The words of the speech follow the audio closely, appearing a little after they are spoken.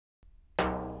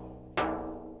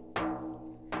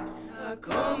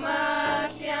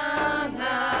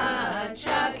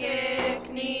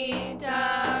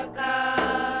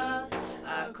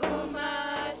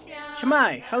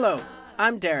Shemai, hello.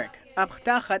 I'm Derek.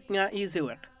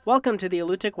 Welcome to the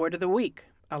Alutiiq Word of the Week,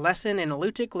 a lesson in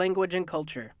Alutiiq language and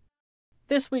culture.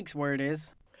 This week's word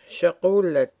is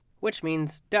شقولة which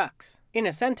means ducks. In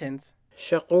a sentence,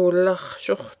 شقولخ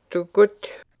شختكت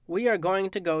we are going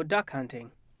to go duck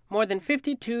hunting. More than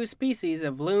 52 species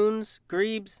of loons,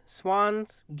 grebes,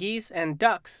 swans, geese, and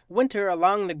ducks winter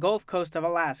along the Gulf Coast of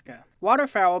Alaska.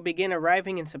 Waterfowl begin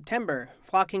arriving in September,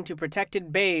 flocking to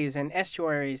protected bays and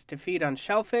estuaries to feed on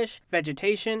shellfish,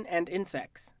 vegetation, and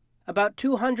insects. About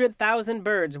 200,000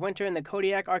 birds winter in the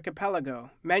Kodiak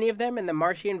archipelago, many of them in the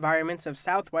marshy environments of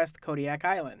southwest Kodiak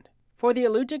Island. For the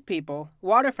Alutiiq people,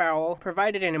 waterfowl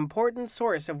provided an important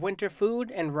source of winter food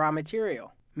and raw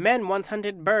material. Men once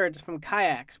hunted birds from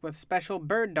kayaks with special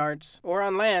bird darts or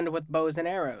on land with bows and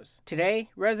arrows. Today,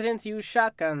 residents use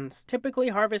shotguns, typically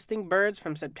harvesting birds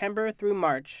from September through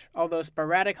March, although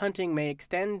sporadic hunting may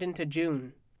extend into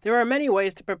June. There are many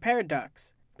ways to prepare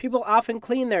ducks. People often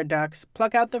clean their ducks,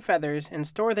 pluck out the feathers, and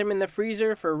store them in the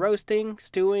freezer for roasting,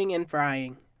 stewing, and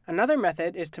frying. Another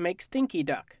method is to make stinky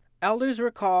duck. Elders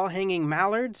recall hanging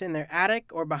mallards in their attic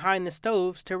or behind the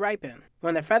stoves to ripen.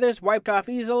 When the feathers wiped off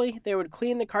easily, they would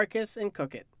clean the carcass and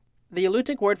cook it. The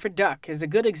Alutiiq word for duck is a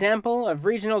good example of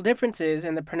regional differences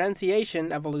in the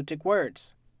pronunciation of Alutiiq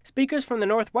words. Speakers from the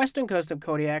northwestern coast of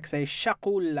Kodiak say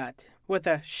shakulat with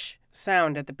a sh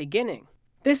sound at the beginning.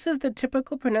 This is the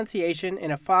typical pronunciation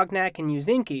in Afognak and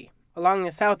Yuzinki. Along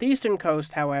the southeastern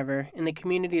coast, however, in the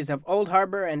communities of Old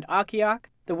Harbor and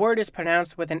Akiak, the word is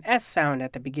pronounced with an S sound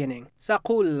at the beginning,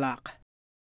 sakullaq.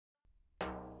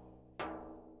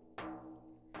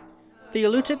 The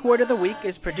Alutiiq Word of the Week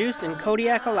is produced in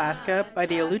Kodiak, Alaska by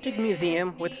the Alutiiq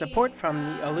Museum with support from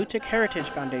the Alutiiq Heritage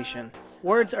Foundation.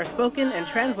 Words are spoken and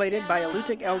translated by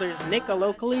Alutiiq elders Nick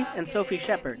Alokli and Sophie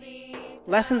Shepard.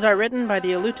 Lessons are written by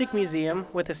the Alutiiq Museum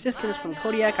with assistance from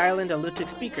Kodiak Island Alutiiq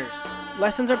speakers.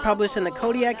 Lessons are published in the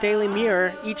Kodiak Daily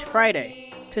Mirror each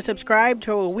Friday. To subscribe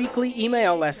to a weekly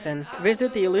email lesson,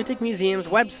 visit the Alutiiq Museum's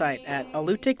website at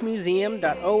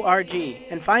alutiiqmuseum.org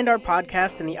and find our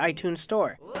podcast in the iTunes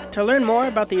Store. To learn more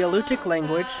about the Alutiiq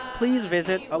language, please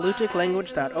visit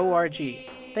alutiiqlanguage.org.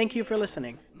 Thank you for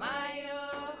listening.